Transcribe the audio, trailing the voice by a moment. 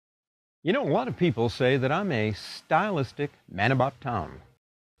You know, a lot of people say that I'm a stylistic man about town.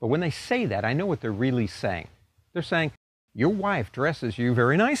 But when they say that, I know what they're really saying. They're saying, your wife dresses you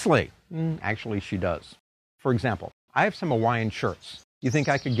very nicely. Actually, she does. For example, I have some Hawaiian shirts. You think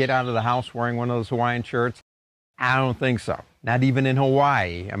I could get out of the house wearing one of those Hawaiian shirts? I don't think so. Not even in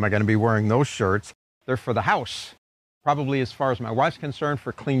Hawaii am I going to be wearing those shirts. They're for the house. Probably, as far as my wife's concerned,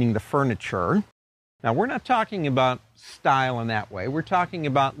 for cleaning the furniture. Now, we're not talking about style in that way. We're talking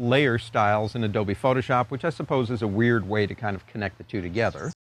about layer styles in Adobe Photoshop, which I suppose is a weird way to kind of connect the two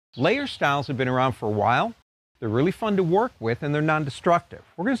together. Layer styles have been around for a while. They're really fun to work with, and they're non-destructive.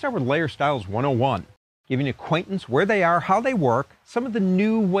 We're going to start with Layer Styles 101, giving you acquaintance where they are, how they work, some of the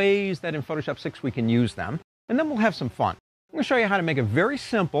new ways that in Photoshop 6 we can use them, and then we'll have some fun. I'm going to show you how to make a very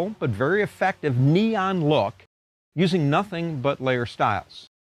simple but very effective neon look using nothing but layer styles.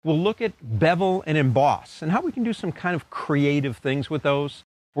 We'll look at bevel and emboss and how we can do some kind of creative things with those.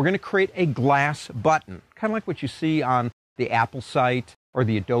 We're going to create a glass button, kind of like what you see on the Apple site or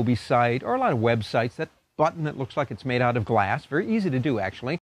the Adobe site or a lot of websites, that button that looks like it's made out of glass. Very easy to do,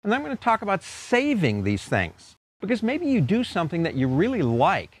 actually. And then I'm going to talk about saving these things, because maybe you do something that you really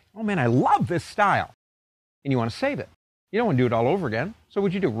like. Oh man, I love this style. And you want to save it. You don't want to do it all over again. So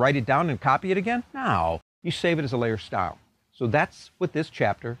what'd you do? Write it down and copy it again? No. You save it as a layer style. So that's what this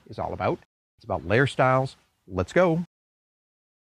chapter is all about. It's about layer styles. Let's go.